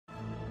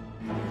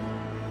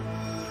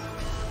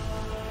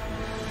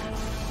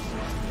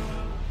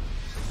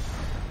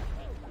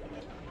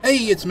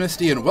Hey, it's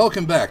Misty, and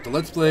welcome back to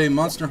Let's Play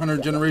Monster Hunter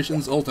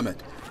Generations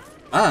Ultimate.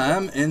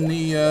 I'm in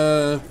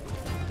the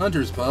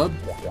Hunter's Pub.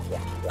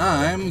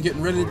 I'm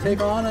getting ready to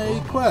take on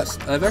a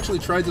quest. I've actually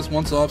tried this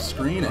once off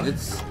screen, and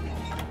it's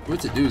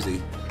a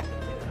doozy.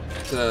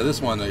 It's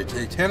this one, a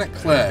Titanic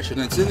Clash, and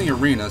it's in the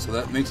arena, so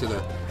that makes it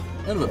a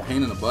kind of a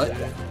pain in the butt.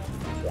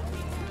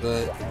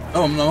 But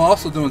oh, I'm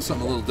also doing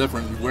something a little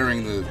different,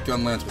 wearing the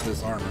gun lance with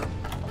this armor.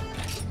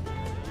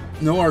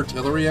 No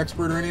artillery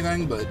expert or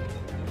anything, but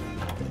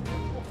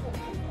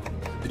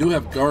I do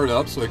have guard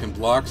up, so I can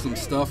block some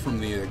stuff from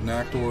the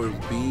Agnaktor's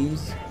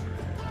beams.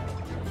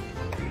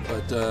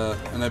 But,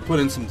 and I put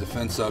in some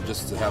defense up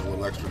just to have a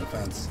little extra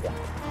defense.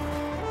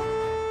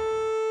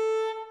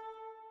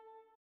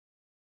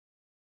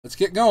 Let's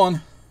get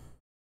going.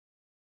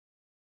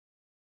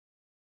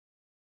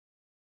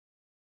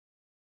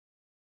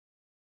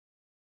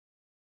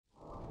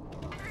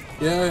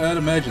 Yeah, I'd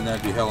imagine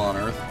that'd be hell on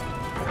earth.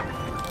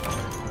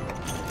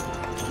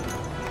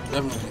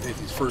 Definitely take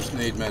these first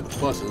aid med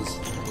pluses.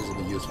 Those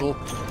will be useful.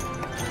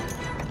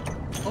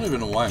 I don't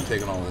even know why I'm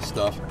taking all this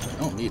stuff. I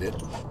don't need it.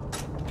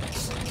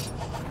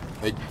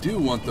 I do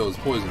want those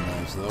poison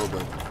knives though,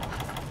 but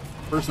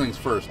first things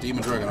first,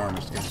 Demon Dragon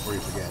Armor Skin before you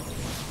forget.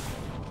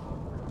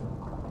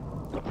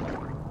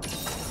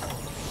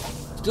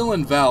 Still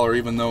in Valor,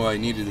 even though I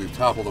needed to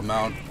topple and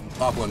mount,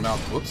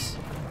 whoops,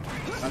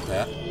 not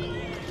that.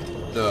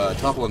 The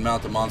topple and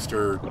mount the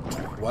monster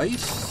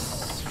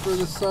twice for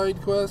the side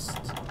quest?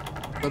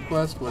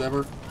 Subquest,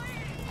 whatever.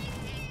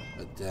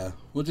 But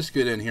we'll just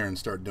get in here and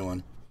start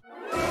doing.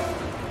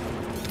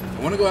 I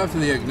want to go after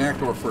the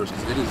Agnaktor first,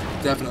 because it is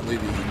definitely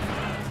the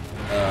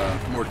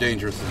more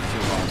dangerous of the two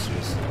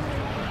monsters.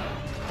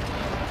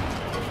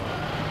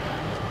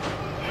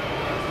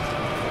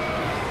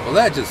 Well,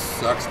 that just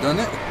sucks,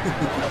 doesn't it?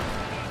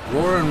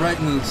 Roaring right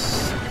in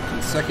this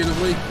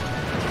consecutively.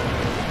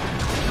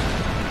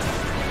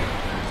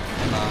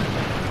 Come on.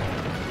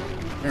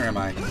 Where am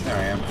I? There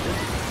I am.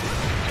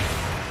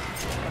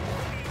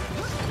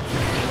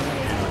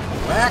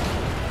 Back!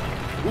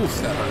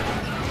 Oof, that hurt.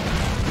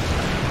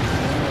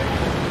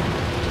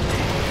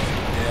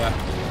 Yeah.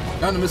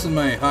 Kind of missing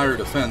my higher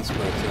defense,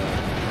 but I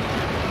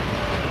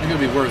think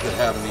it'll be worth it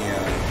having the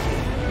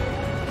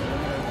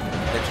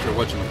extra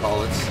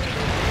whatchamacallits.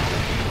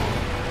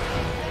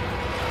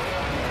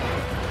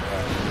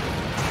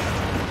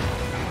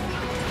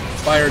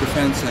 Fire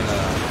defense and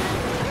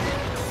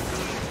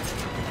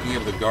being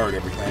able to guard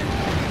everything.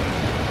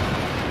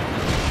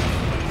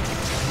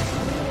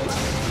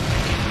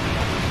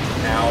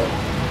 Ow.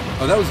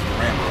 Oh, that was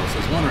Duramboros. I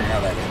was wondering how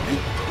that hit me.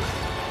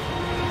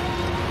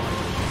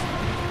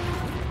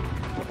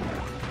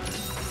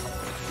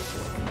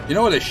 You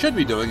know what I should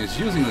be doing is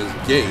using this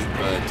gate,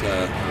 but,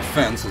 or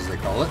fence as they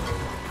call it.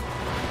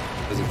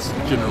 As it's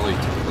generally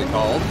typically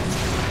called.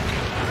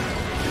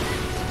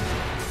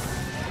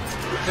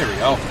 There we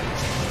go.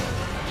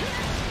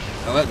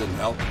 Now that didn't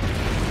help.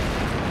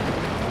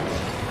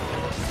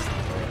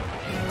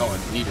 Oh, I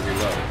need to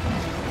reload.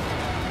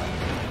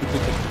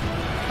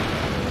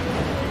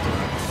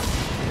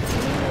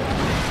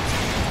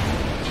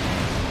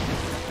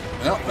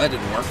 Well, that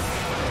didn't work.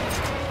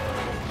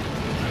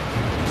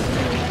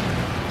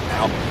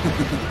 Ow.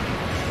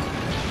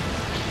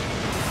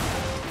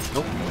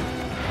 Nope.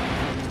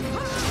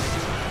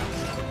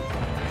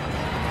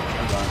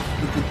 Hold on.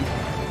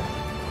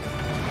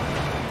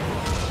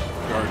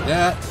 Guard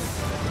that.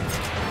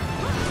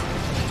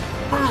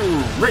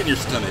 Boom! Right in your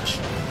stomach.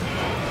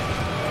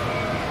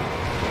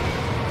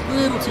 A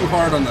little too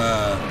hard on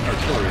the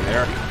artillery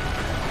there.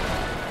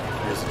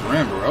 Here's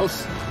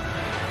Duramboros.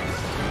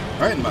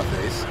 Right in my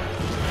face.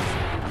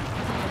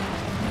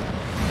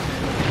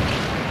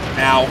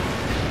 Ow.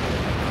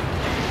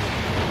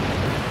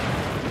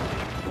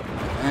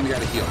 And you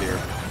gotta heal here.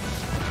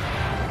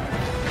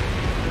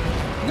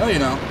 No, you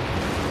know.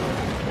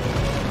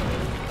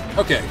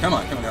 Okay, come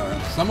on.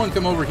 Someone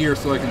come over here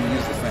so I can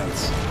use the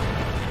fence.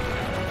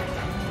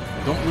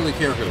 Don't really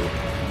care who.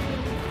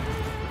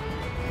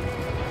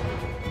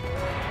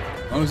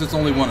 As long as it's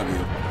only one of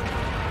you.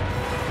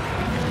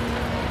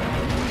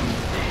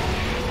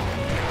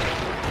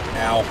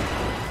 Ow.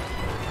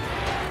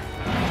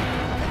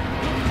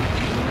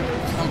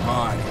 Come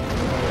on.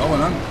 Oh,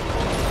 and I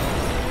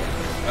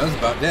was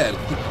about dead.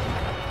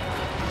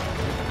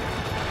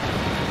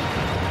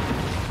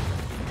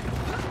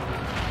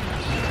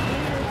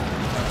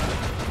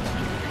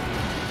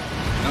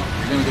 No,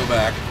 you're gonna go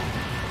back.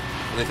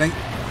 I think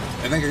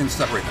I can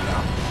separate them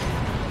now.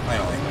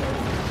 Finally.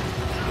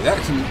 That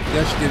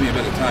should give me a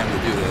bit of time to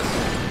do this.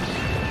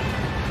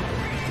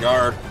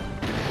 Guard.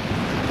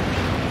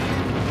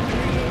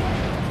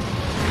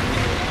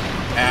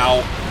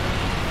 Ow.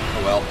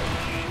 Oh well.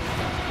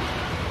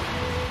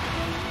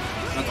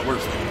 Not the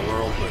worst thing in the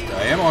world, but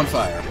I am on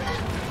fire.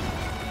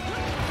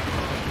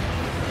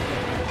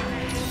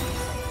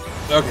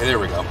 Okay, there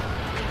we go.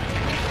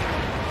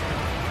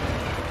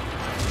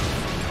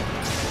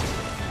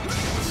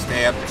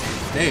 Stab.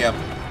 Stab.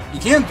 You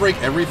can't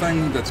break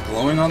everything that's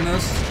glowing on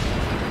this,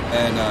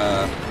 and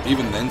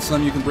even then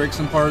some you can break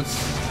some parts.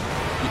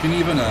 You can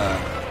even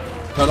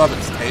cut off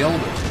its tail,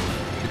 but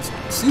it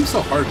seems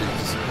so hard to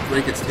just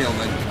break its tail and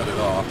then cut it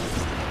off.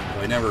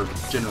 So I never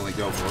generally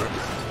go for it.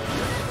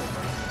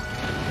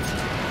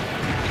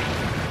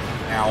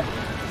 Ow.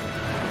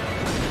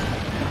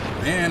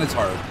 Man, it's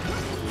hard.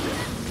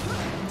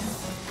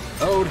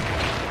 Toad.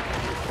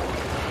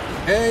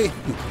 Hey!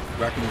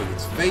 Whacking with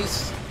its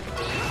face.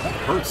 That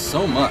hurts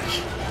so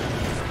much.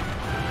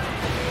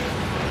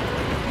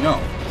 No.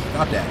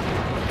 Stop that.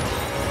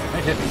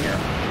 Might hit me here.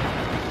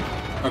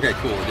 Okay,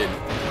 cool, it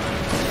didn't.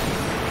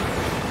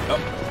 Oh.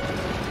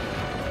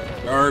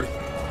 Guard.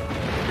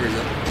 Here is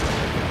it.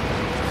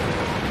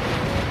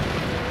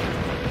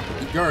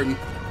 Keep guarding.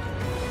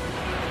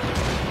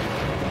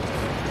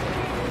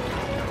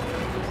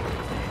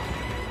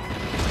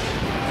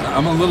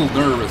 I'm a little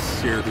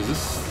nervous here because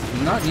this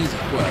is not an easy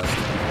quest.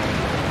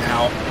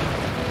 Ow.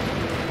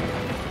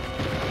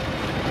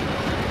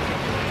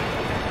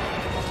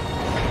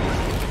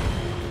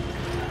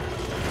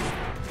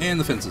 And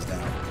the fence is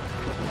down.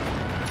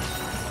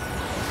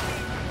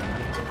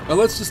 But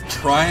let's just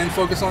try and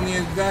focus on the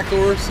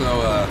Agnaktor.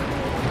 So,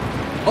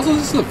 also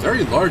this is a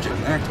very large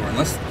Agnaktor,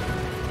 unless...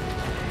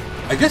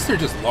 I guess they're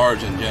just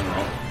large in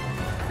general.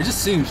 It just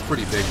seems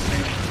pretty big to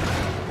me.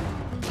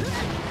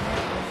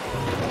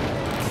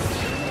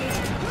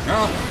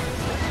 Oh.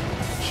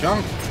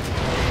 Chunk.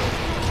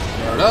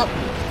 Start up.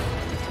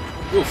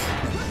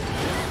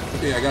 Oof.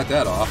 Okay, I got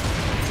that off.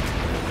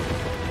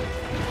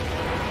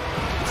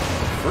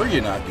 Prefer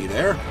you not be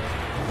there.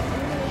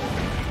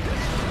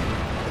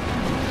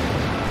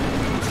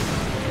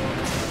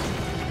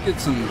 Get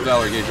some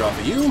Valor Gauge off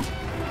of you.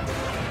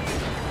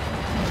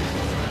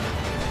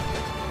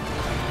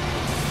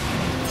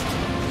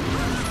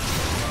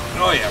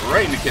 Oh yeah,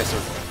 right in the kisser.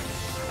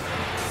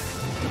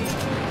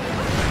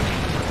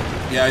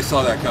 Yeah, I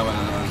saw that coming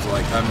and I was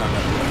like, I'm not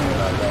going to do anything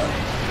about that.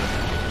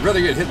 I'd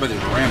rather get hit by the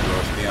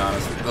Duramboros, to be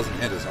honest. It doesn't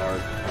hit as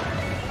hard.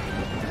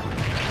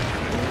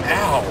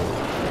 Ow!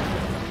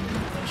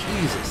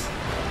 Jesus.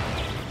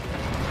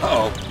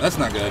 Uh-oh, that's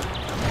not good.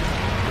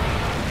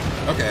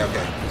 Okay,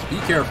 okay. Just be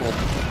careful.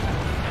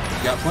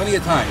 You got plenty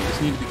of time. You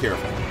just need to be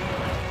careful.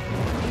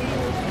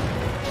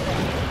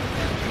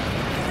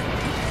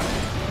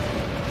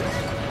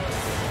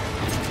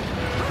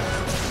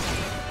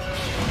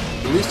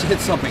 At least you hit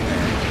something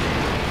there.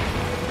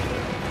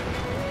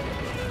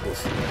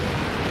 Oof.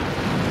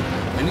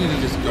 I need to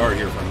just guard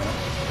here for a minute.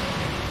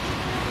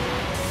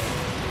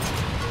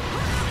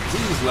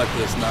 Please let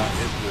this not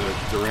hit the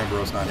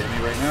Duramboros not hit me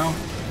right now.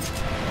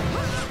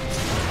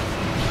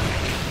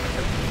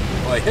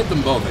 Well, I hit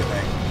them both, I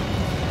think.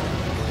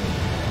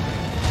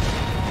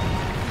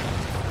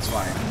 It's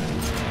fine.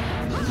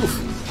 Oof.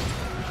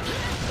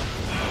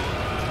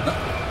 Oh,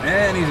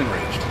 and he's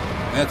enraged.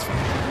 That's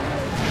fine.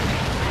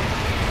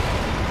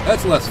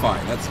 That's less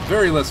fine. That's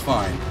very less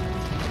fine.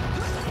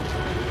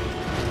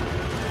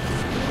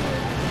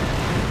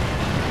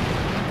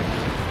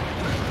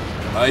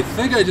 I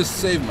think I just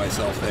saved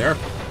myself there.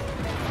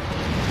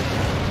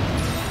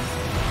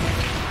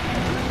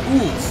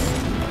 Oof.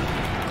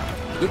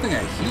 Good thing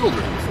I healed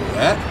right before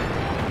that.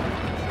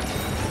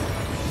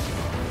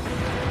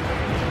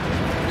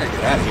 I gotta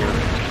get out of here.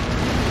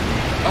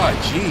 Ah,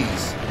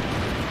 jeez.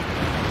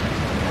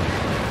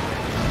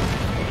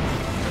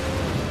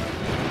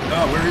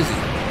 Oh, where is he?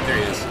 There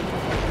he is.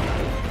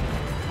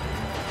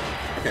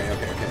 Okay,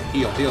 okay, okay.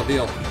 Heal, heal,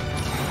 heal.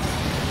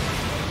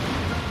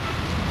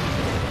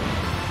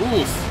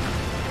 Oof.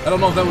 I don't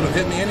know if that would have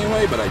hit me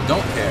anyway, but I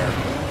don't care.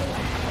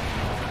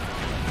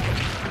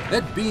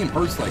 That beam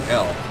hurts like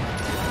hell.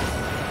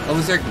 Oh,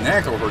 this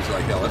Agnaktor hurts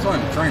like hell. That's why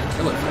I'm trying to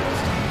kill it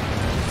first.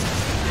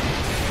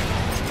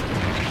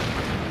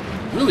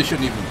 Really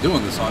shouldn't even be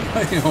doing this on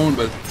my own,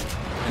 but,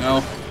 you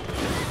know,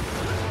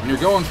 when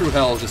you're going through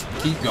hell, just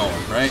keep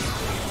going, right?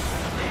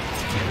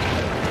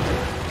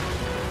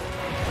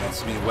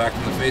 That's me whacked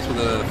in the face with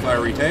a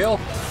fiery tail.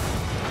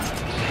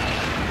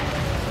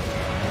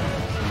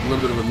 A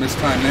little bit of a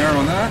mistime there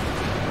on that.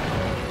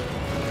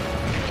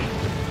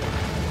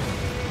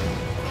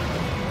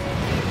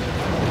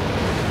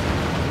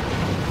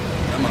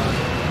 Come on.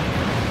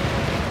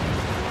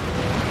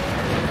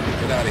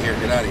 Get out of here,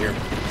 get out of here.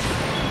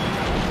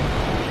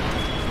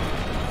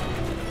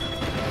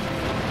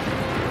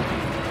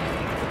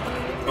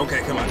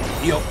 Okay, come on,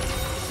 heal.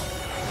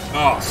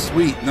 Oh,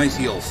 sweet, nice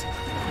heals.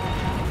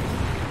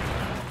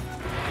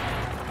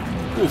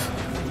 Oof.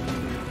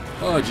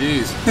 Oh,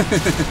 jeez.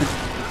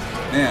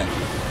 Man,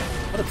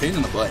 what a pain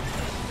in the butt.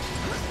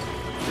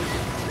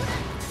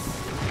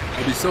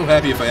 I'd be so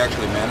happy if I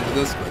actually managed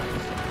this, but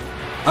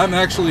I'm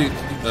actually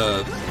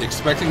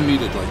expecting me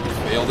to like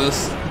fail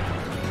this,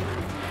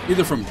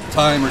 either from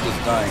time or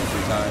just dying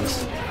 3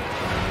 times.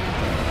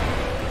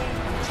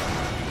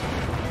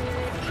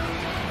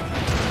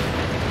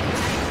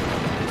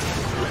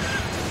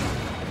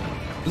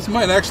 This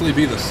might actually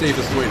be the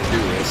safest way to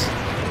do this.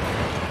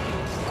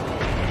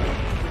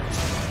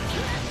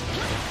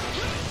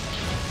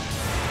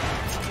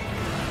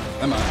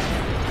 Come on.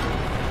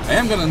 I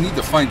am going to need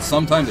to find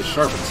some time to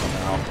sharpen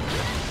somehow.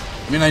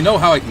 I mean, I know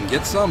how I can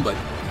get some, but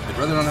I'd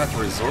rather not have to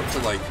resort to,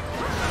 like,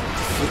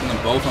 putting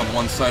them both on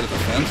one side of the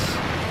fence.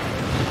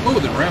 Oh,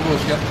 the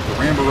Ramboros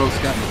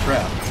got in the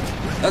trap.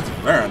 That's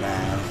very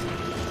nice.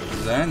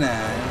 Very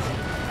nice.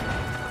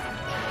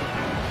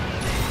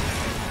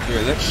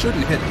 Okay, that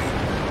shouldn't hit me.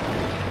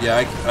 Yeah,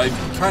 I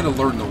kind of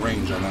learned the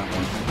range on that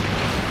one.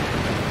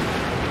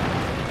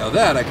 Now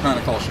that I kind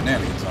of call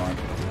shenanigans on.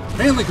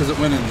 Mainly because it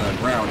went in the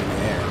ground in the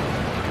air.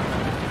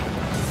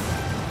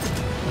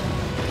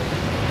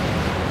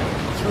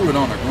 Threw it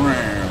on the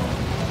ground.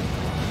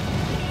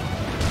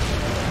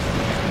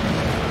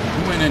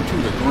 It went into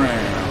the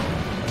ground.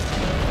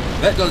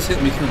 That does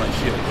hit me through my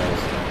shield,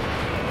 guys.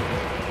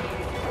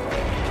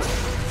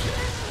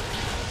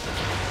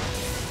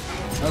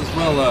 Might as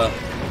well,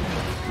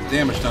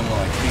 damage done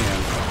while I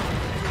can.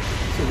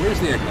 So where's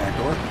the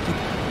Agnaktor?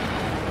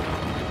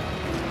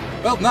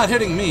 Well, not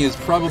hitting me is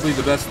probably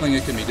the best thing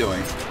it can be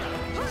doing.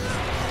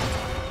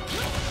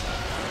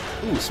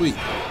 Ooh, sweet.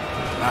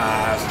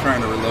 Ah, I was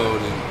trying to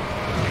reload and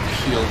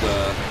shield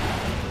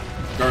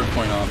guard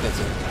point off. That's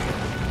it.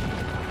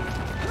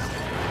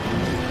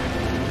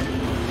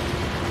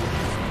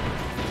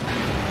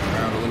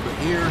 Around a little bit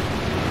here.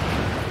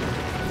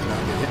 Not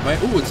get hit by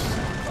it. Ooh, it's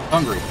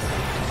hungry.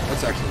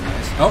 That's actually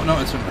nice. Oh, no,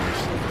 it's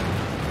enraged.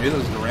 Maybe that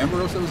was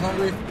Duramboros that was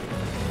hungry?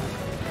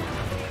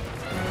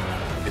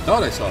 I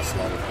thought I saw a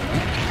slaughter from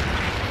that.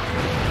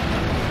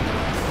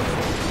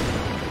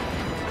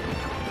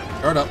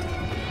 Guard up.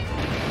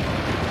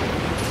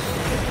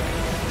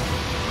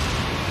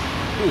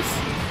 Oof.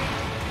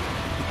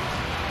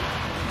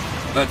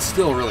 That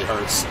still really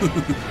hurts.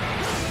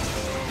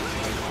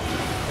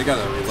 I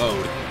gotta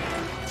reload.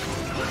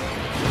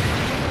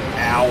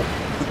 Ow.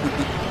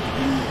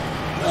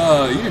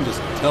 You can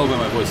just tell by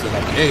my voice that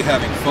I'm A,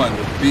 having fun,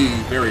 but B,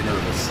 very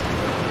nervous.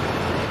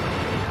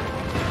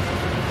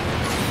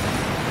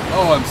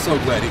 Oh, I'm so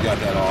glad he got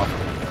that off.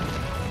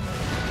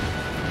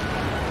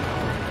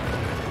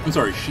 I'm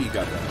sorry, she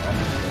got that off.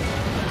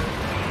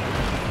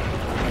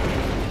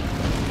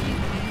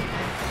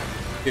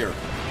 Here.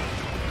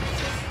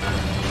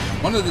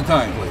 One at a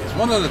time, please.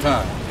 One at a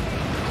time.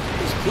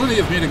 There's plenty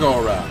of me to go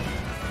around.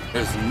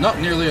 There's not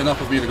nearly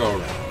enough of me to go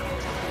around.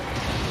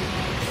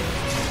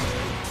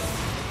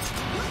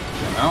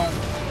 Now,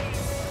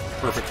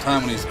 perfect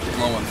time when he's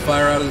blowing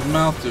fire out of his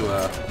mouth to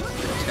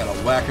just kind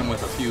of whack him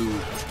with a few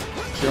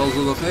shells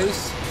of the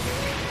face.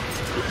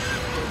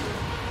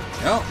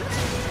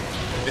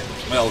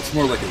 Well, it's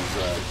more like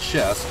his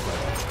chest, but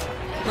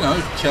you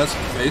know, chest,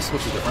 face,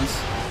 what's the difference?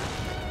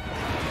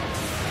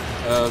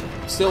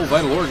 Still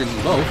vital organs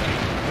in both.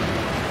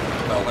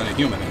 Well, in a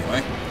human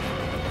anyway.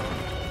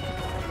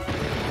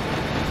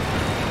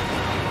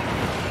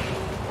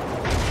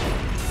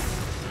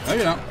 No,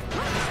 you don't.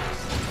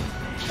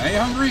 Now you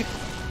hungry?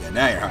 Yeah,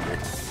 now you're hungry.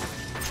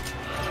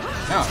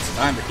 Now it's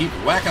time to keep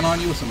whacking on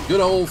you with some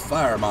good old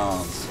fire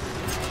bombs.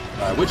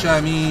 By which I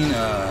mean,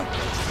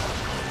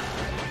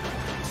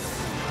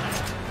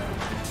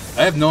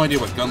 I have no idea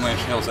what gunland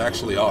shells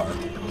actually are.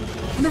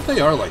 I wonder if they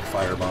are like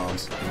fire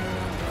bombs.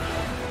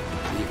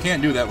 You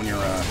can't do that when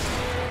you're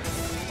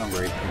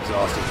hungry,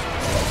 exhausted,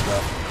 all that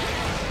stuff.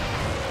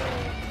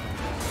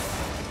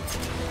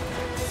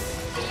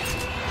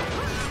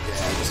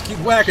 Yeah, just keep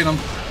whacking them.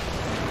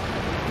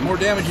 The more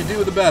damage you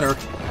do, the better.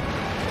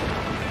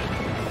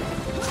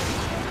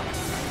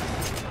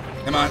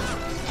 Come on.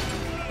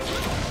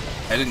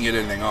 I didn't get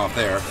anything off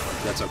there.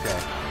 That's okay.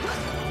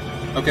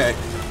 Okay.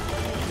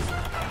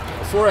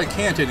 Before I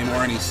can't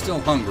anymore and he's still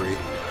hungry.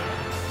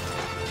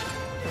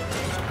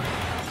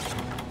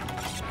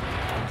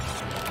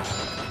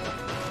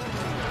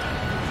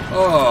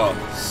 Oh,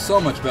 so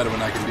much better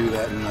when I can do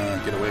that and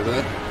get away with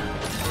it.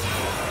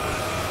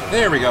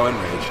 There we go,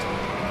 enraged.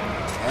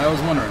 I was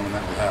wondering when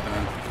that was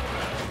happening.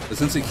 But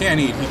since he can't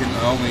eat, he can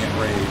only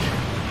enrage.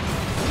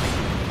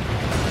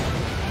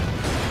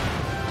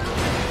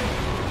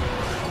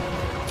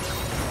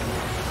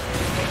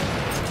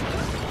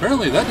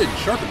 Apparently that didn't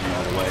sharpen me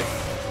all the way.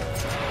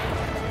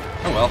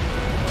 Oh well.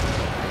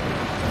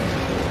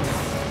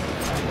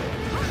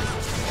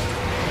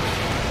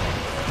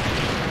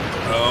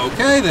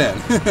 Okay then.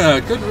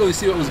 Couldn't really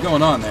see what was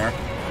going on there.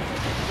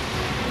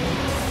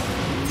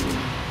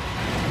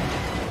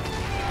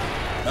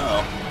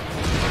 Uh-oh.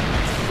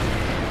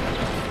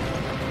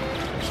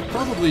 Should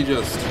probably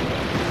just...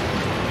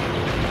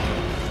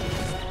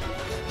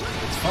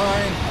 It's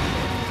fine.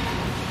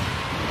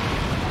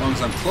 As long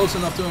as I'm close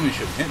enough to him, he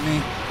shouldn't hit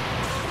me.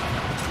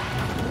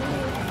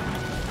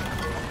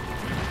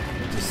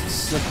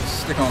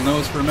 Just stick on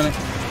those for a minute.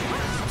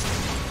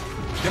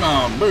 Come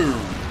on, boom!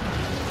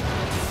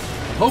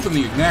 I'm hoping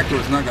the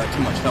Agnaktor's not got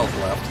too much health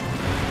left.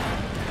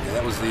 Yeah,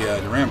 that was the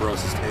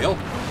Duramboros' tail.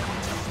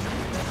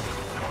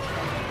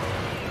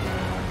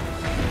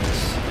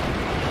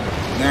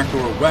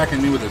 Agnaktor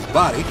whacking me with his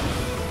body.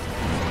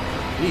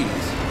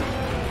 Jeez.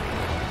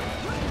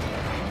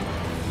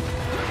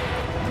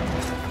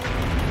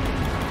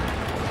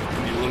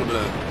 Need a little bit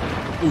of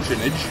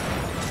potionage.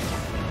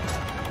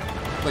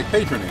 Like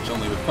patronage,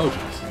 only with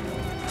potions.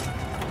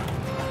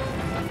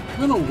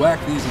 gonna whack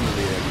these into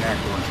the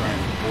Agnaktor and try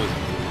and poison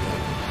it a little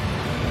bit.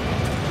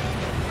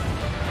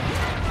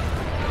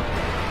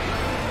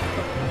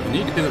 You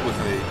need to hit it with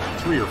a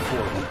 3 or 4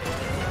 of them.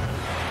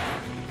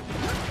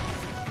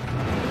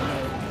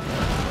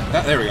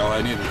 There we go,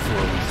 I needed 4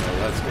 of them, so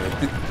that's good.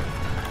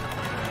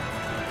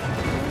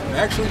 I'm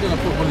actually going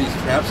to put one of these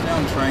traps down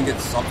and try and get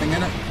something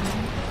in it.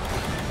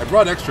 I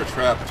brought extra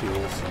trap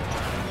tools.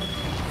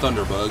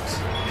 Thunderbugs.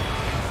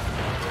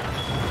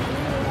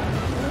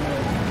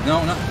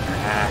 No, not...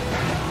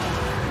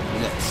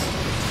 Nits.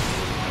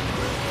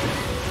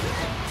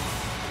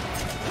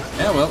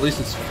 Yeah, well, at least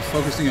it's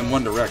focusing in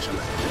one direction.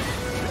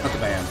 Not the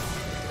band.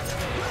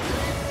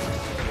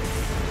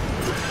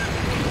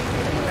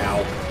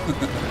 Ow.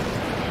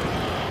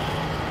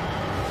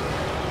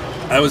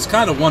 I was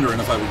kind of wondering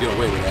if I would get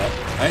away with that.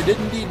 I did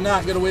indeed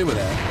not get away with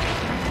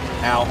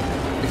that. Ow.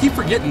 I keep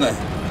forgetting that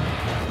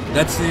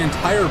that's the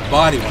entire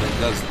body when it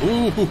does.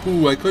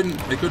 Ooh, I couldn't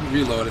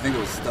reload. I think it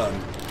was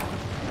stunned.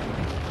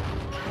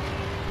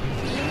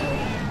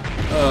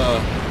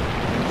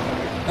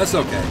 That's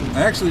okay.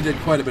 I actually did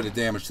quite a bit of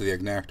damage to the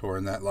Agnaktor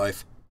in that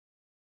life.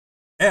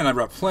 And I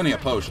brought plenty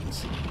of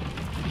potions.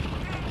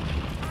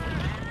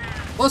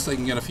 Plus I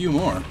can get a few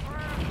more.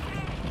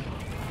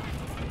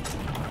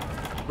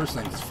 First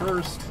things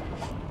first.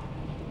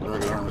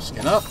 Regular armor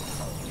skin up.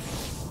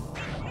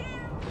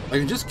 I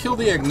can just kill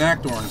the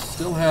Agnaktor and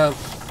still have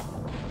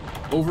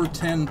over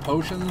 10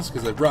 potions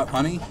because I brought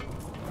honey.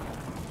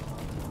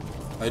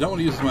 I don't want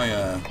to use my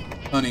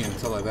honey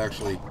until I've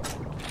actually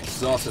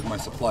exhausted my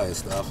supply of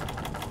stuff.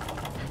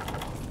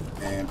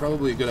 And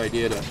probably a good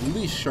idea to at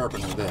least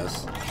sharpen with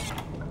this.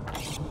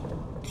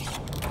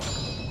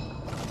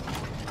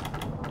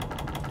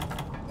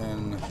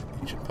 Then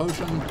ancient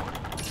potion.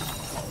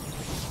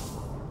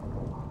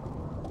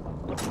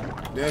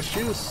 Dash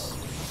juice.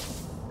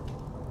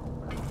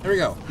 There we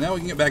go. Now we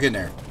can get back in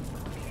there.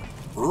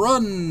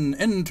 Run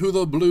into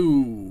the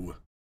blue.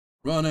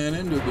 Running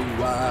into the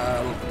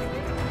wild.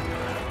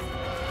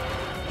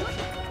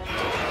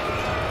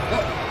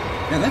 Oh,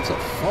 man, that's a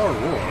far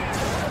roar.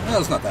 No,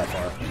 it's not that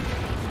far.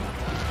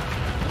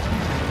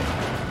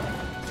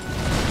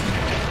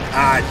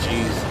 Ah,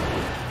 jeez.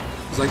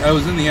 It's like I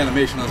was in the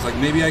animation. I was like,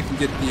 maybe I can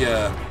get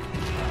the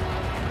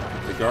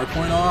guard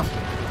point off.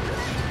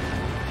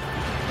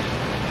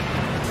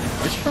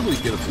 I should probably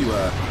get a few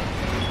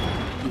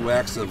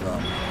whacks of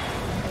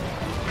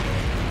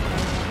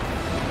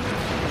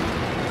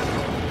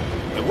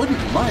I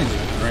wouldn't mind the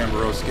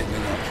Duramboros getting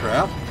in that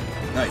trap.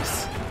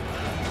 Nice.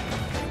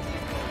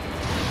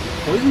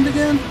 Poisoned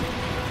again?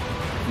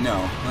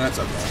 No, that's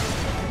okay.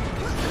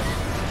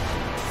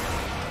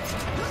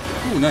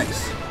 Ooh,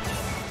 nice.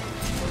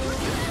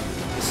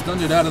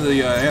 Stunned it out of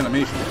the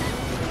animation.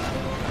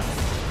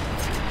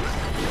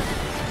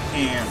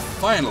 And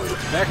finally,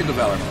 back into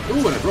Valor mode.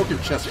 Ooh, and I broke your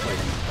chest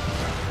plating.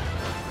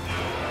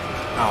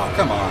 Oh,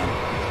 come on.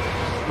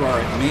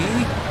 Alright, me?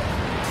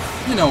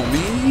 You know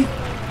me?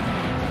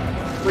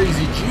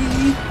 Crazy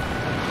G?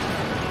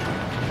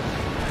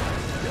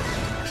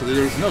 Actually,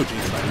 there's no G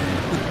in my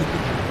name.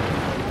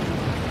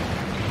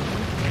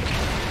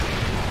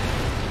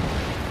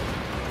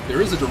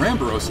 There is a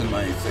Duramboros in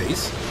my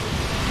face.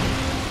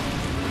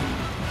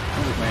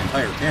 Not like my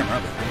entire camera,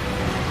 but...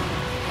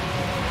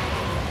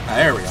 Ah,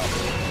 there we go.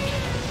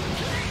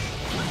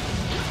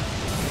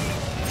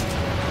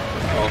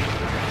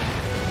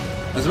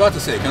 I was about to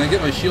say, can I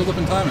get my shield up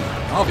in time?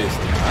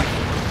 Obviously not.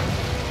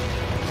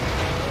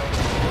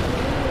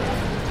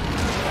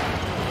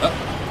 Oh.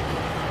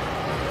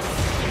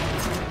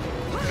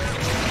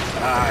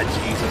 Ah,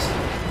 Jesus.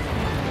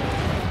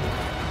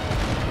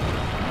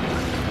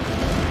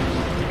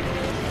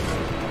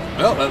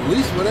 Well, at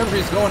least whatever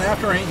he's going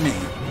after ain't me.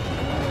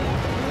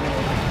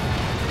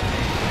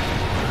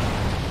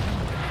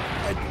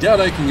 I doubt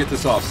I can get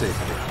this off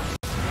safely.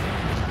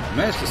 I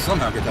managed to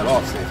somehow get that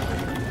off safely.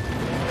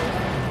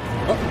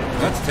 Oh,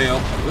 that's a tail.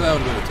 That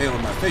would have been a tail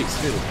in my face,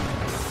 too.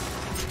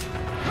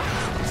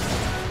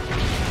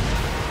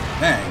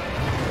 Dang.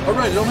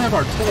 Alright, I don't have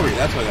artillery.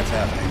 That's why that's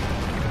happening.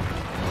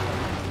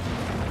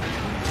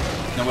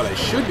 Now, what I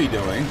should be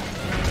doing,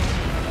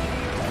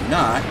 I'm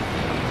not,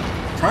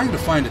 trying to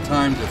find a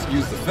time to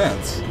use the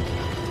fence.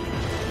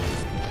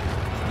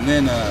 And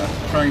then,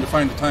 trying to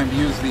find a time to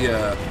use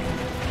the,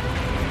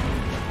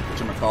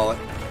 whatchamacallit.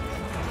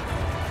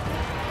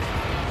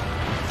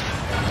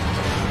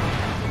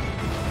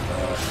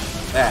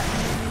 That.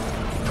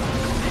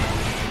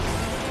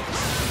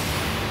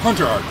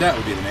 Hunter Art, that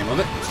would be the name of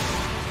it.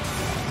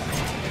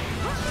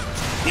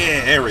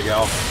 Yeah, there we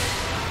go.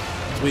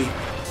 Sweet.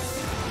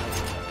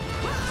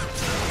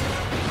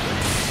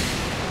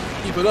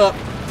 Keep it up.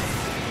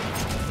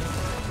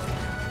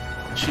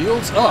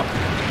 Shields up.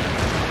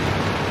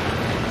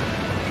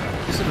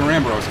 This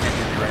Duramboros can't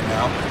get me right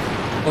now.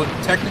 Well,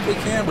 it technically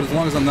can, but as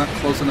long as I'm not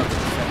close enough to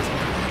defend it.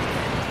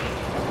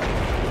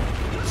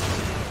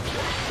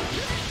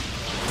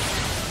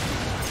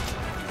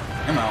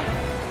 Come on.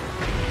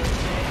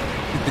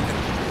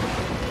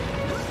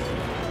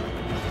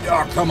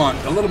 Oh, come on.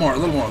 A little more, a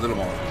little more, a little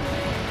more.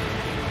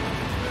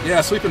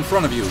 Yeah, sweep in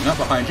front of you, not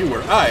behind you,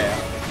 where I am.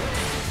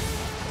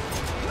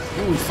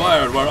 You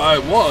fired where I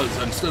was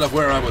instead of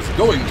where I was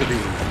going to be.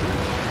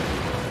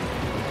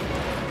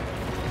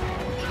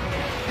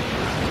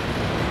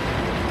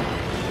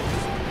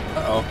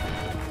 Uh-oh.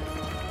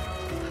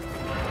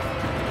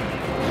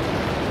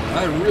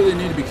 I really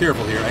need to be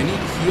careful here. I need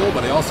to heal,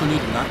 but I also need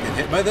to not get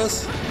hit by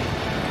this.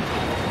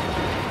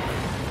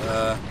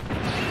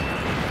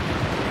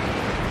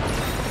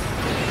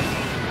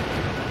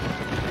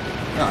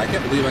 No, I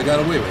can't believe I got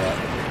away with that.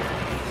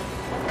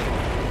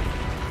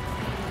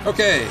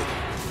 Okay.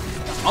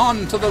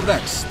 On to the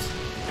next.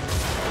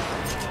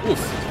 Oof.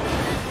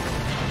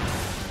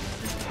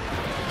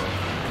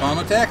 I'm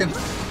attacking.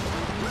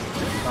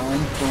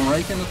 I'm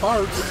breaking the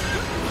parts.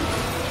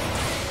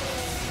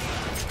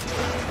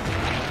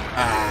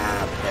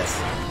 Ah, piss.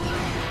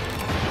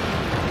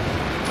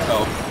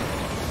 Uh-oh.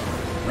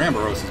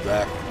 Duramboros is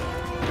back.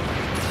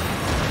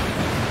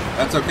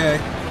 That's okay.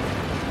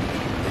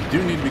 I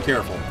do need to be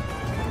careful.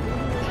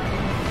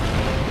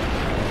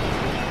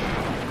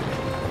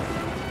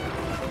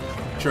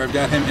 Sure, I've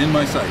got him in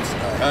my sights.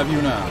 I have you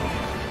now.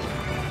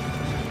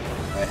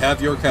 I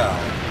have your cow.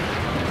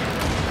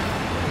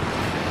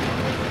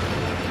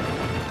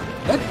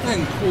 That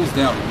thing cools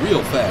down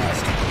real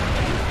fast.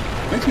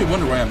 Makes me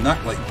wonder why I'm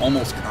not, like,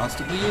 almost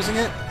constantly using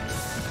it.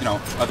 You know,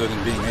 other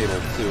than being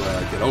able to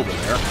get over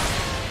there.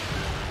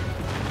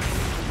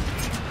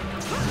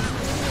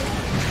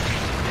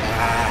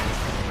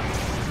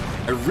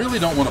 Ah. I really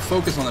don't want to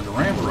focus on the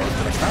Duramboros,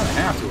 but I kind of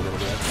have to a little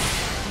bit.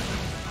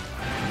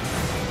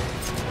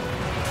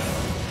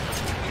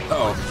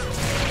 Uh-oh.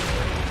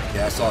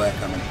 Yeah, I saw that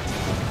coming.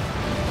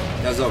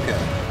 That's okay.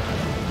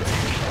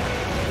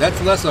 That's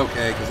less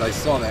okay, because I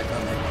saw that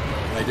coming,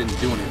 and I didn't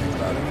do anything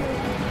about it.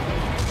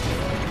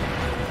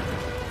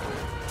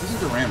 This is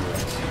the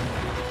Duramboros.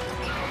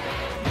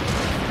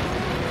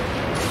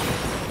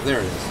 There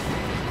it is.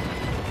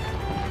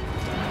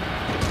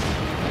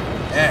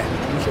 Eh,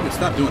 I wish I would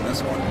stop doing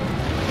this one.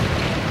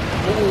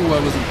 Oh, I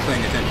wasn't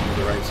paying attention to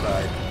the right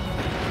side.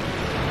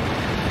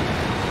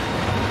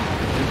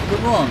 The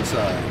wrong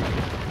side.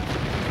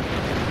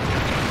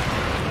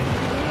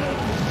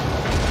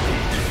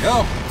 There you go.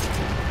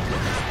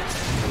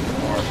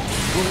 More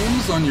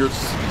booms on your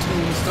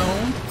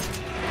tombstone.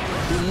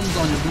 Booms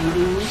on your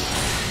boo-boos.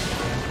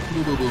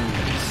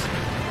 Boo-boo-booms.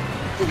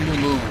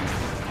 Boom-boom-boom.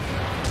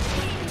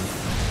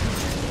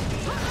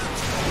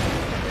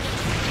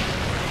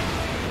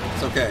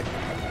 It's okay.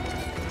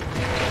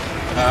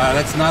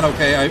 That's not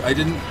okay. I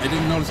didn't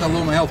notice how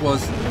low my health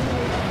was.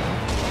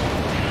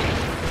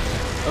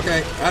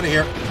 Okay, out of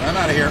here. I'm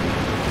out of here.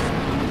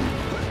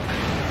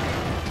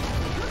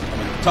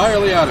 I'm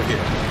entirely out of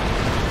here.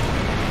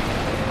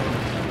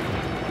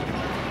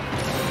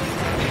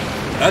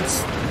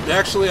 That's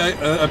actually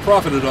I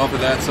profited off of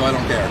that, so I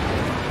don't care.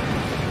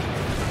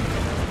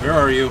 Where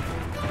are you?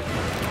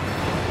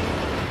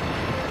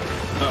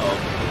 Uh-oh.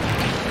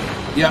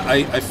 Yeah,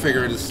 I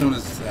figured as soon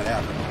as that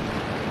happened.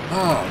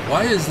 Ah,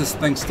 why is this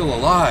thing still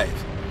alive?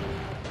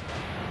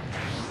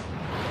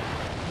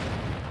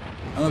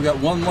 I've got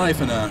one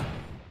life and not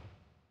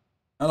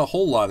a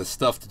whole lot of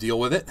stuff to deal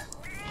with it.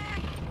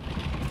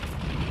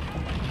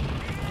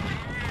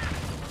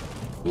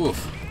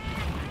 Oof.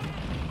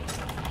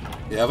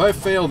 Yeah, if I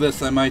fail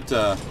this, I might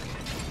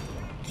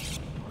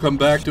come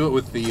back to it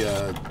with the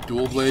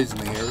dual blades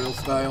and the aerial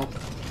style.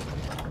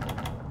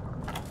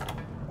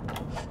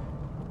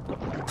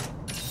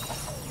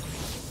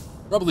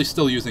 Probably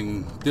still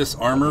using this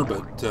armor,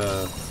 but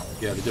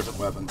yeah, the different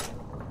weapon.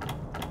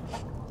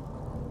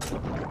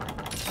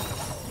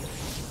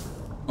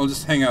 I'll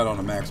just hang out on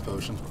a max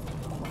potion.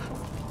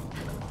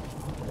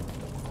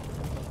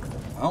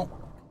 Well,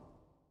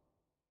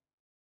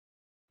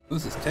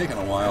 this is taking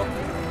a while.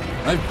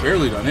 I've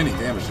barely done any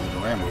damage to the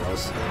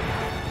Duramboros.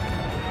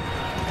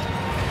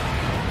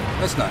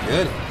 That's not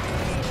good.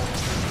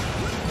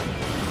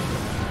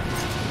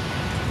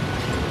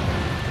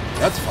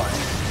 That's fine.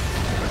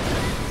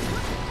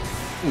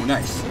 Ooh,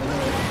 nice. A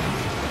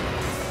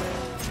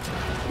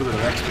little bit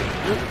of extra.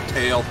 Ooh,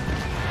 tail.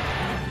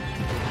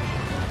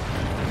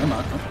 Come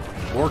on.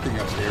 Working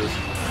upstairs.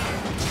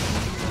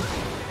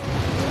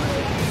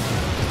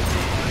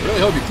 I really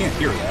hope you can't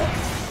hear that.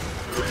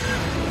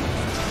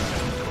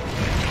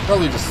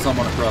 Probably just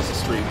someone across the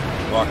street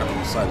walking on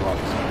the sidewalk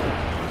or something.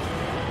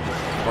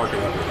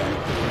 Barking everything.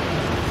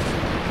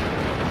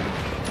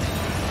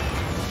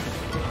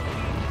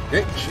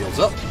 Okay, shields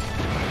up.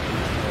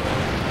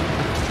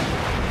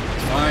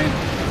 Fine.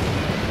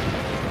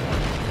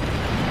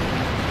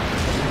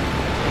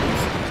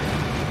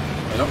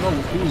 I don't know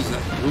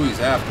who he's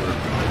after.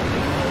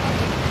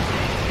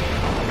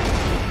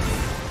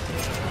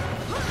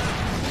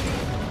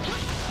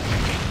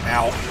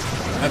 Ow.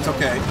 That's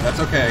okay. That's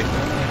okay.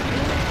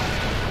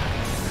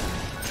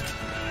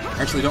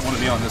 Actually, don't want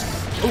to be on this.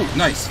 Oh,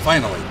 nice.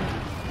 Finally.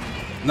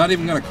 I'm not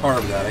even going to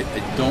carve that. I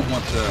don't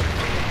want the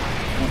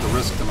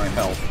risk to my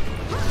health.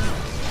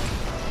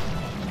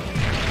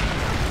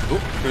 Oh,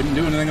 couldn't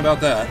do anything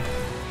about that.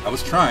 I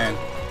was trying,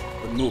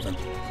 but moving.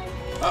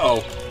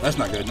 Uh-oh. That's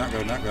not good, not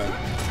good, not good.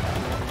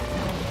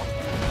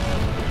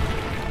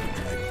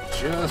 I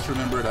just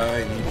remembered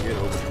I need to get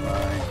over to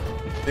my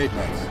fade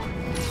nets.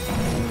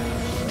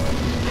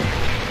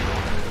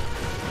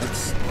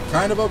 That's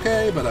kind of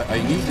okay, but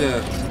I need to...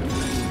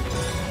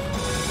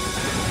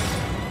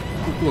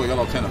 Ooh, cool, I got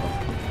all 10 of them.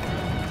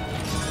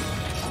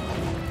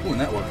 Ooh,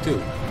 and that worked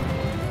too.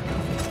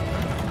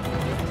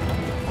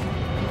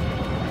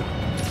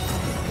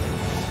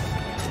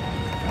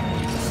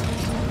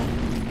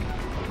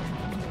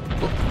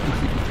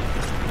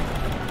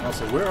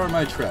 Also, where are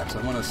my traps?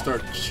 I want to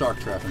start shock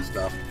trapping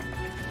stuff.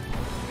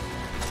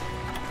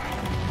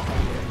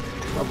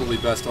 Probably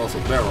best also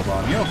barrel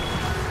bomb you.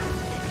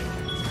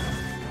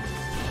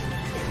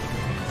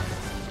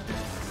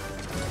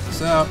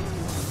 This out.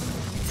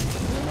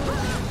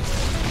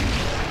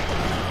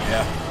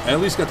 Yeah, I at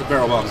least got the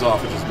barrel bombs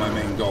off, which is my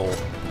main goal.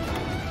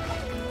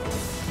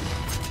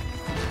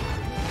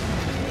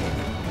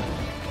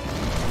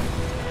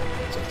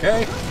 It's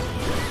okay.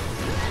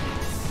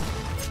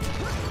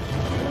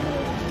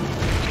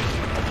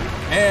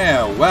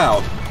 Yeah,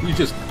 wow.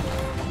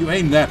 You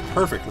aimed that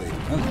perfectly.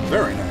 That's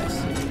very nice.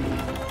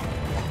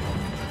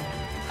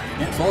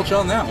 Can't fault you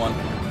on that one.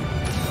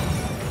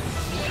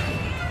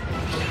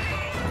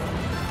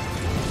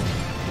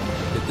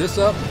 Get this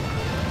up.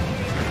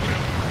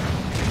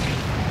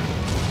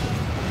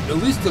 At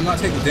least I'm not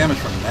taking damage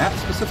from that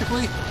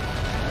specifically.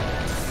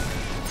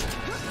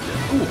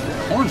 Ooh, the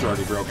horn's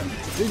already broken.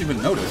 Didn't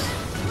even notice.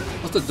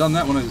 Must have done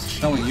that when I was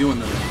shelling you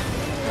and the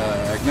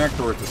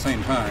Agnaktor at the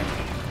same time.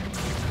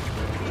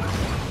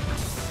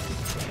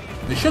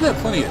 They should have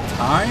plenty of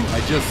time.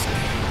 I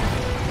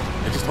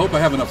just hope I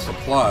have enough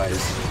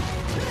supplies.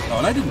 Oh,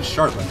 and I didn't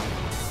sharpen.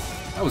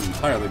 That was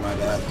entirely my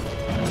bad.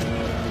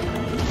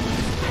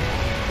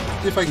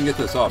 See if I can get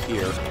this off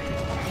here.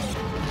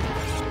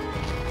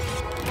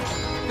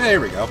 There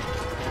we go.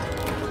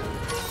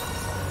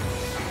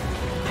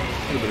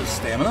 A little bit of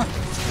stamina.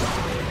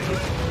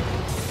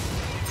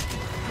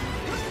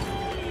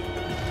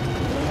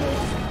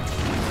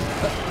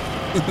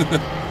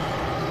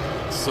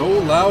 So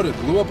loud it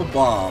blew up a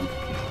bomb.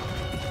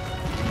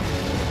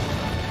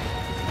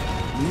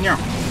 No,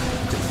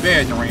 to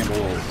bed,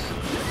 Duramboros.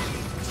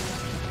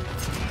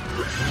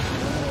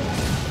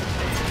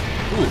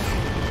 Ooh.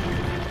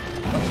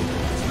 Oh,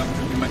 no,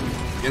 you might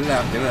get it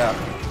out, get it out.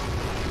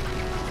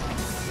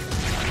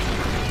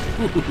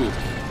 Ooh.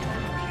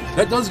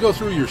 That does go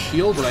through your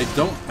shield, but I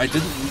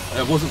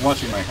wasn't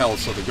watching my health,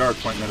 so the guard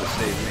point might have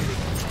saved me.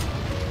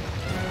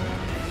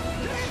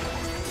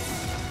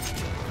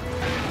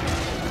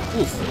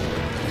 Oof.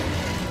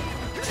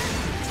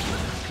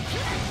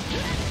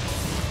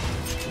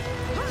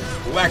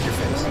 Whack your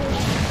face.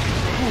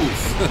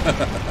 Oof.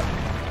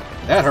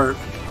 That hurt.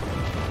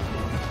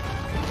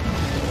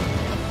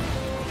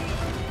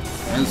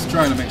 I'm just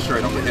trying to make sure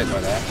I don't get hit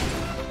by that.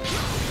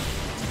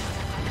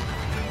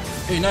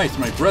 Hey, nice.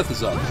 My breath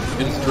is up.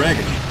 It is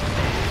dragging.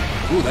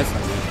 Ooh, that's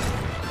not good.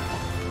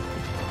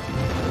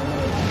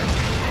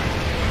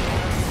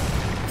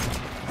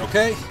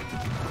 Okay.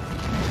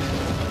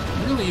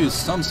 Really use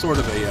some sort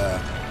of a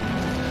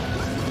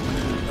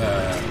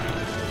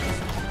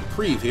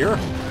reprieve here.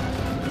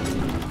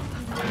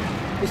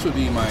 This would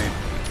be my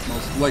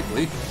most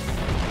likely.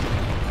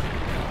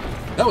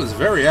 That was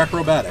very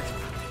acrobatic.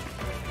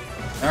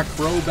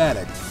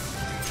 Acrobatic.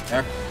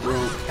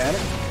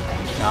 Acrobatic?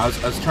 No, I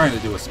was trying to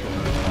do a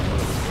spooner.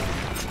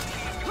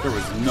 There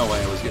was no way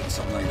I was getting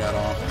something like that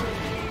off.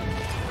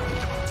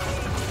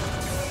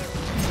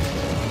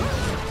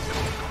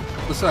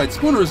 Besides,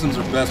 spoonerisms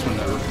are best when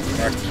they're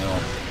accidental.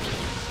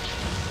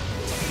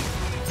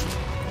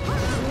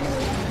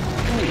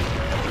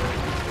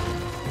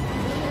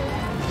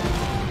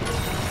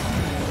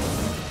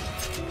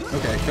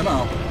 Okay, come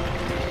on.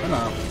 Come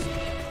on.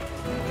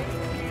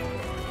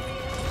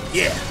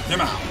 Yeah,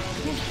 come on.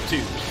 1,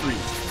 2, 3,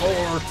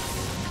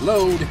 4.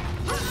 Load.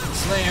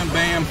 Slam,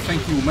 bam,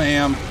 thank you,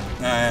 ma'am.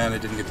 And I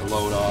didn't get to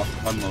load off.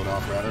 Unload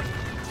off, rather.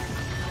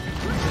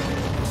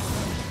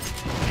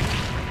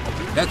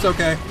 That's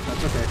okay.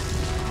 That's okay.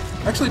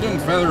 Actually doing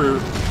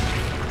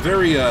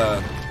very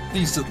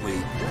decently.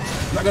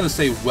 I'm not going to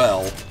say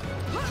well.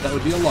 That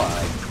would be a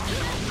lie.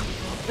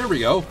 There we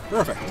go.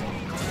 Perfect.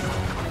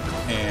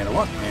 And a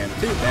 1, and a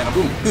 2, and a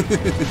boom.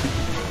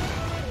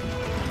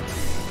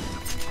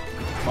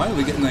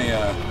 Finally getting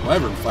a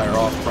wyvern fire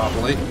off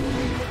properly.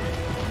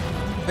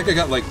 I think I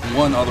got like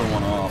one other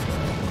one off.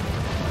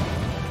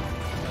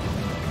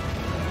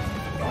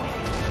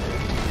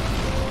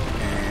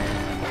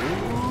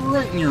 And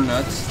right in your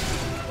nuts.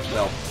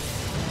 Well,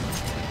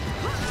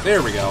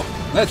 there we go.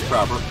 That's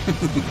proper.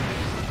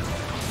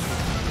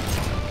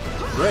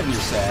 Right in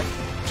your sack.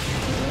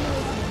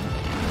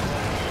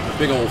 The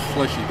big old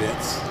fleshy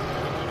bits.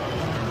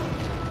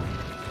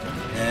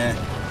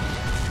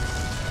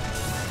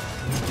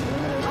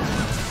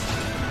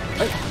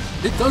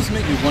 It does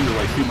make me wonder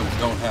why humans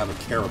don't have a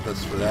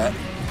carapace for that.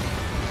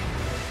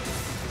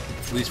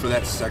 At least for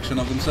that section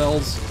of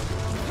themselves.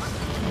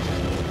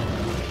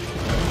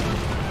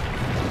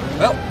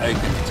 Well, I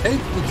can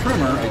take the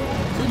trimmer. I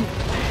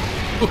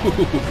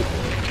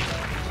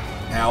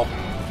Ow.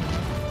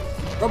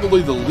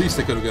 Probably the least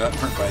I could have got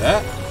hurt by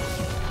that.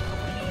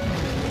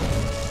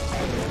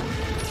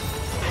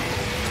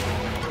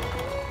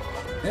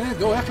 Yeah,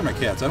 go after my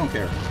cats, I don't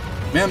care.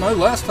 Man, my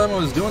last time I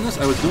was doing this,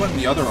 I was doing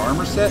the other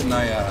armor set, and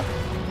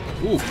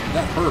oof,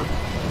 that hurt.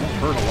 That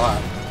hurt a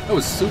lot. I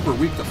was super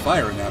weak to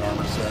fire in that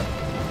armor set.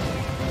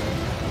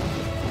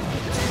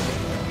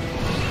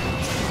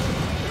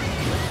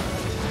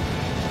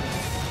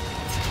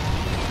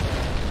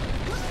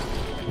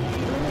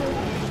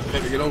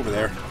 Better get over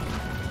there.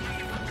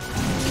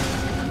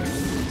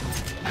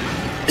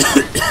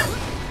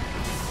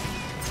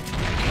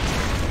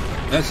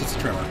 That's just a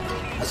trimmer.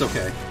 That's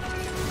okay.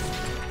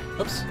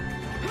 Oops.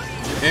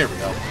 There we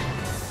go.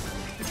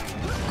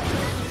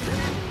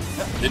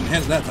 Didn't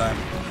hit it that time.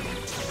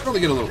 Probably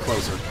get a little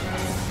closer.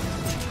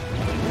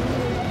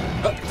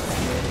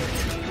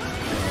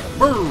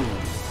 Boom!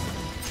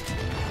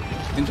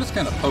 And just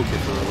kind of poke it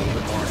for a little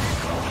bit more.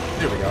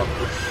 There we go.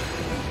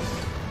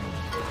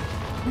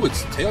 Ooh,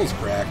 its tail's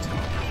cracked.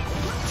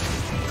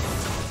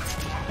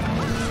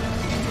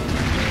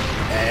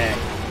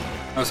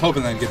 I was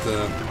hoping I'd get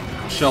the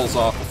shells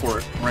off before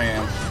it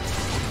ran.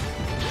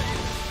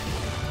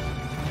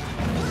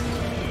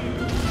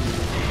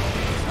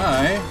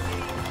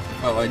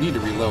 Well, I need to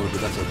reload, but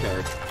that's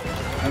okay.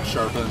 Not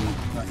sharpen,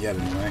 not yet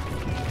anyway.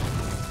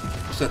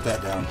 Set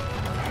that down.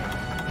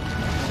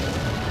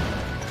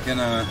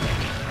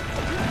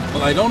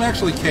 Well, I don't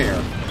actually care.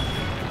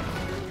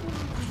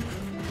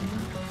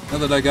 Now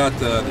that I got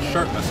the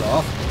sharpness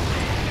off,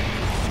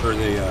 or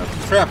the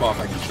trap off,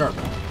 I can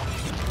sharpen.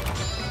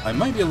 I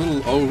might be a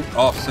little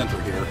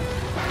off-center here.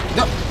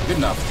 No, good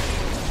enough.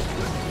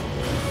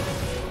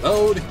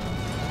 Load.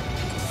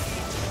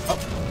 Up.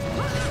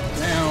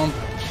 Down.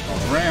 All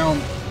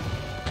around.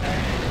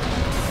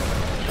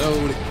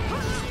 Load.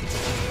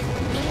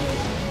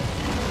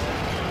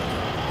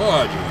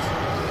 Oh,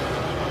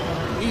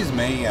 jeez. He's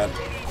mad.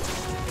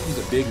 He's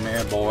a big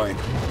mad boy.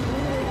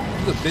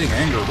 He's a big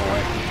anger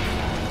boy.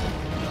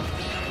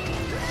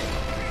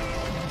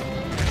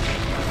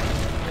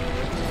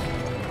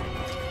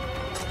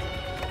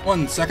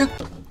 One second.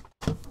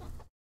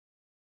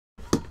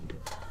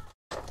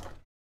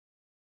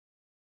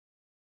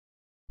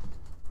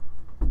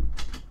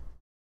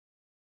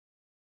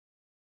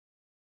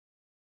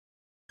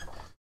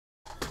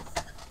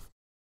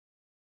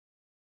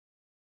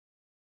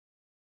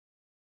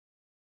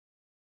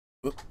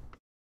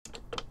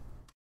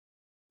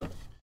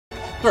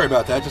 Sorry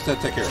about that, just had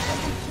to take care of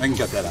something. I can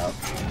cut that out.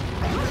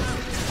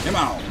 Come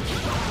on!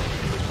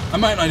 I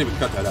might not even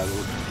cut that out.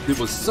 It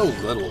was so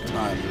little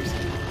time. There's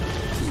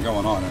nothing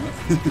going on in it.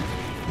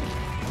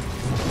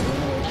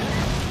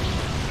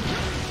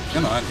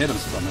 Come on, hit him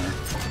some air.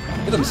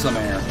 Hit him some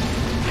air.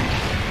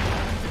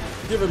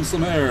 Give him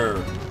some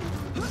air.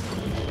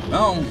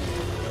 No.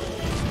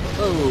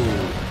 Oh.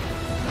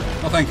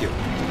 Oh, thank you.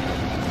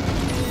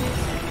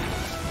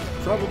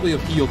 Probably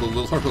have healed a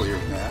little earlier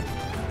than that.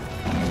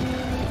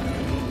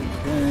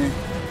 Okay.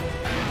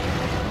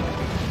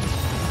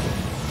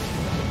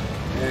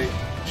 Okay.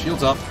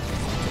 Shields up.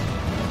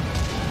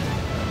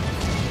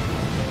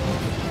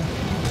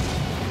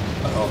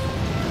 Uh-oh.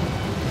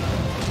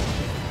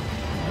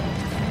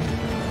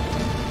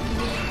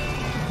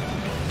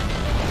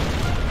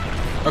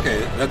 Okay,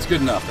 that's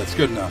good enough. That's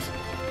good enough.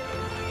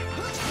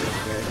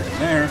 Okay,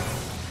 there.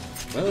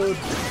 Load.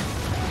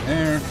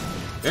 There.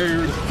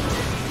 There.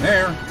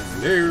 There.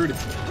 There. You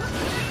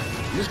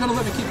just gonna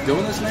let me keep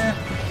doing this, man?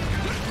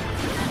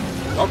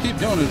 I'll keep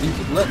doing it if you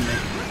keep letting me.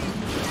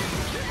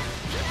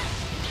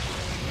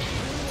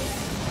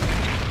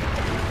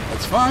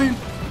 That's fine.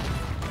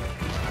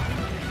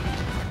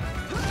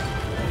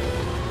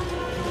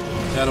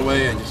 That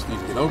away, I just need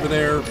to get over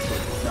there.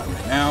 Not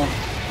right now.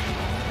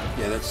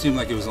 Yeah, that seemed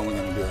like it was only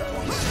going to do that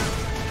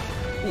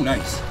once. Ooh,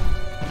 nice.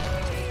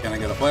 Can I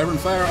get a fire and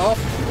fire off?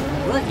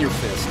 Right in your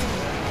fist.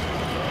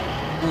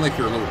 I like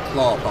your little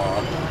claw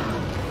paw.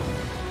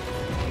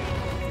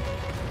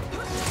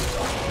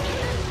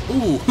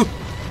 Ooh,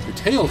 your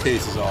tail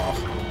case is off.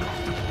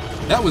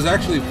 That was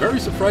actually very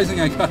surprising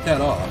I got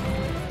that off.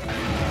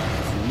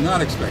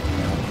 Not expecting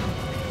that.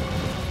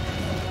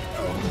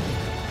 Oh.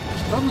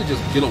 Should probably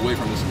just get away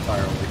from this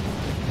entirely.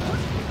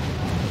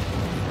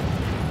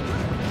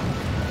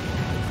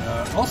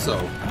 Also,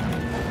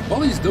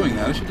 while he's doing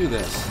that, I should do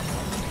this.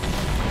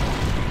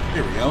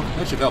 Here we go.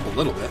 That should help a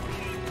little bit.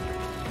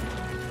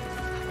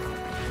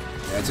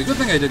 Yeah, it's a good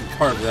thing I didn't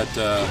carve that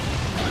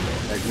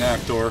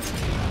Agnaktor.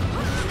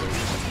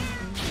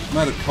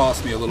 Might have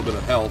cost me a little bit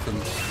of health, and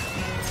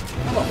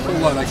not a whole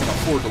lot I can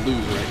afford to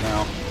lose right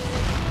now.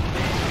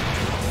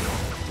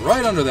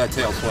 Right under that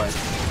tail swipe.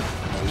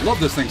 I love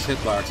this thing's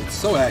hitbox. It's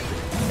so accurate.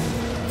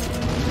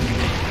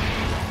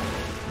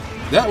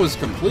 That was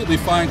completely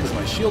fine because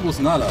my shield was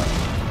not up.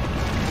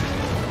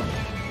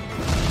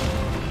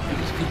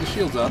 Just keep the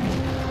shields up.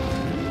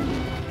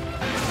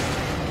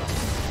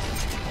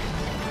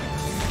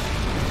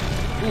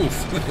 Oof.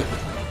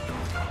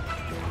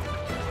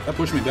 That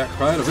pushed me back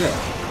quite a bit.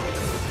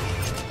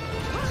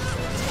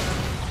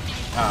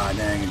 Ah,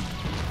 dang.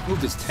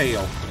 Moved his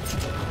tail.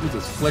 Moved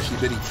his fleshy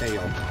bitty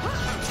tail.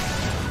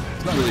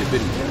 It's not really a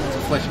bitty tail, it's a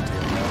fleshy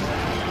tail.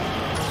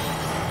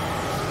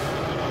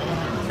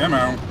 Come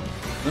on. A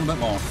little bit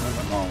more. A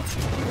little bit more.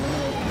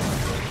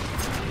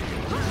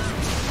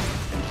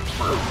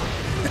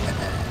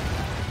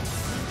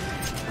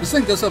 This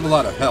thing does have a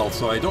lot of health,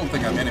 so I don't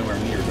think I'm anywhere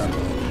near done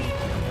with it.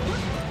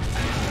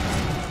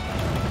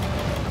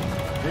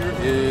 There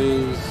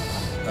is...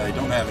 I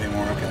don't have any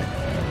more, okay.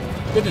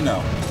 Good to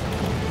know.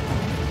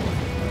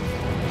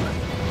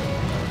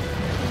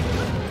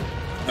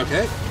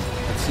 Okay,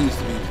 that seems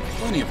to be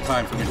plenty of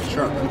time for me to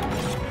sharpen.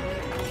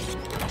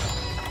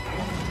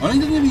 I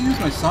didn't even use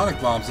my sonic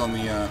bombs on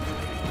the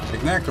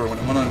Agnaktor when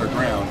it went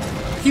underground.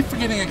 I keep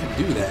forgetting I could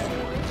do that.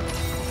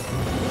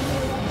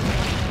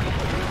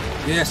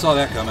 Yeah, I saw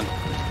that coming.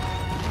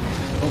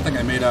 I don't think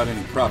I made out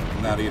any profit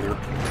from that either.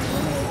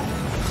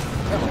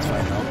 That one's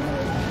fine though.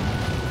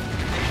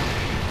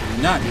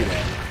 Do not do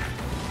that.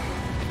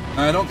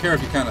 Now, I don't care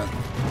if you kind of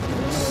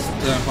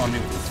stamp on me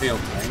with the tail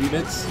tiny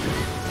bits.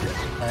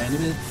 Tiny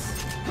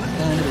bits.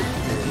 Tiny bits.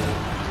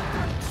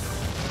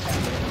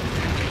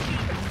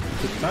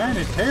 It's a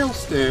tiny tail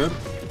stab.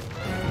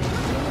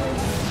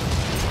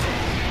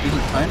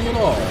 Isn't tiny at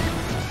all.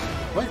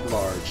 Quite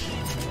large.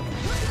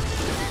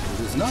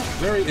 It is not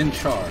very in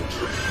charge.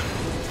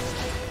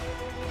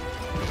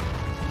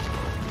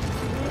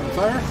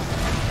 Fire?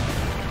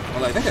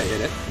 Well, I think I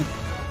hit it.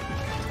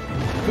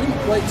 Couldn't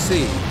quite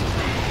see.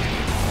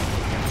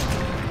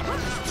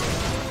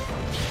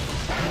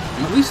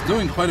 I'm at least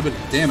doing quite a bit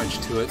of damage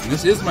to it, and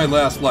this is my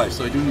last life,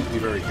 so I do need to be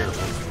very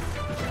careful.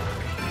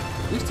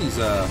 At least he's,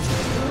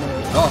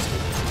 exhausted.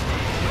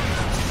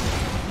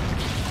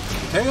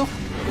 Tail?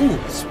 Ooh,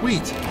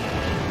 sweet!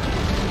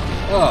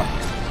 Oh,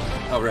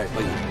 right,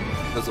 wait.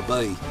 There's a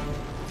bee.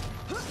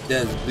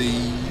 There's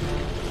the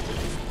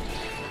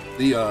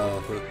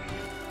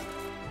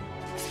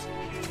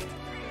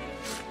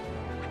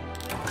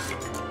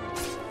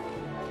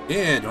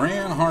yeah,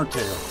 Duran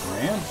Hardtail.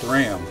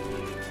 Duran.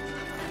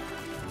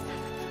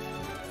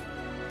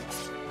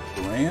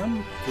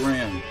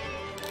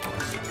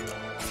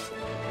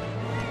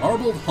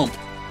 Marbled Hump.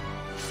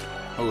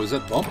 Oh, is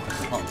that Bump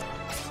or Hump?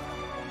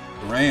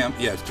 Duran.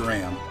 Yeah, it's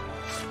Duran.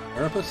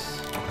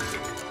 Carapace.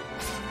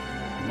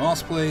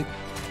 Moss Plate.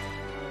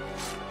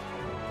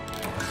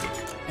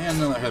 And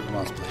another heavy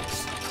moss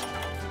plate.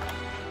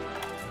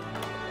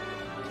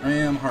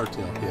 Ram,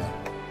 hardtail, yeah.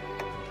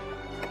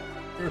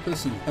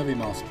 Carapace and heavy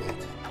moss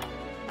plate.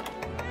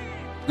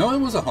 No, it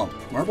was a hump.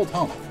 Marbled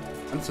hump.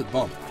 That said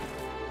bump.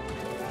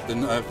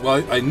 Then,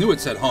 well, I knew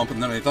it said hump,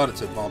 and then I thought it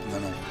said bump, and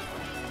then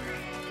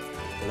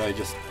I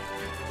just...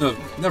 No,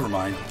 never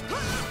mind.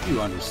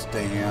 You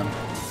understand.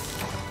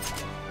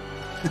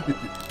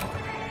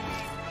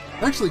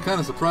 I'm actually kind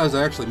of surprised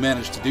I actually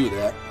managed to do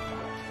that.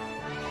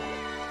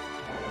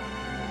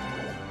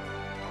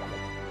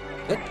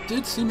 That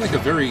did seem like a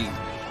very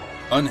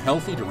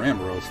unhealthy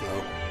Duramboros,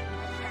 though.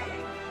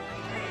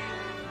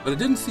 But it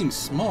didn't seem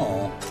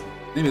small.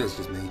 Maybe that's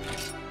just me.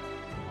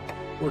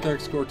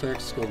 Cortex,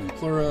 Golden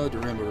Plura,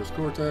 Duramboros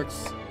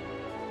Cortex,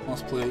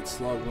 Moss Plate,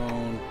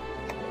 Slogbone,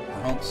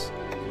 or Humps,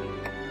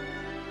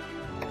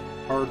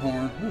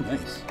 Hardhorn. Ooh,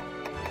 nice.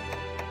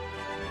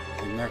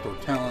 Agnaktor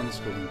Talons,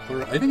 Golden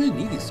Plura. I think I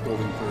need these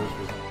Golden Pluras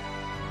for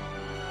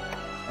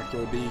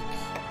Agnaktor Beak,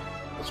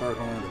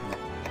 Hardhorn,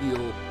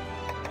 Peel.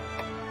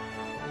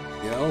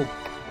 Yeah,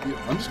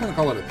 I'm just going to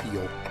call it a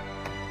peel.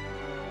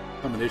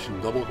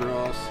 Combination double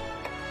cross.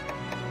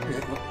 Okay,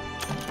 well.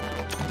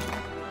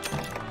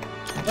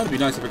 That'd be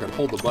nice if I could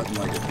hold the button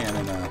like I can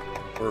in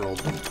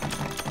World.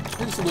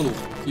 Just a little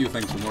few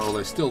things from World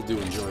I still do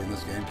enjoy in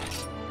this game.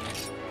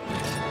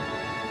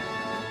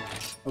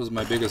 That was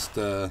my biggest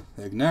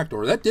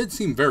Agnaktor. That did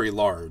seem very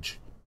large.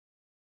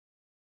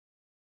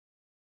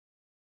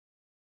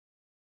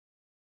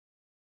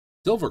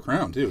 Silver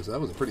Crown, too, so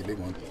that was a pretty big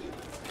one.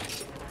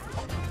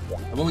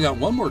 I've only got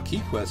one more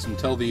key quest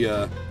until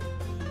the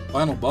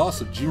final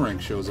boss of G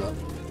rank shows up.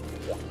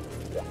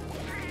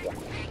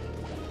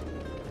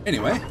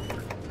 Anyway,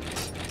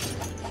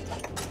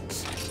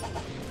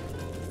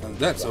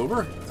 that's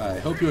over. I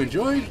hope you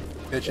enjoyed.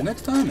 Catch you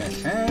next time and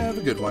have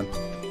a good one.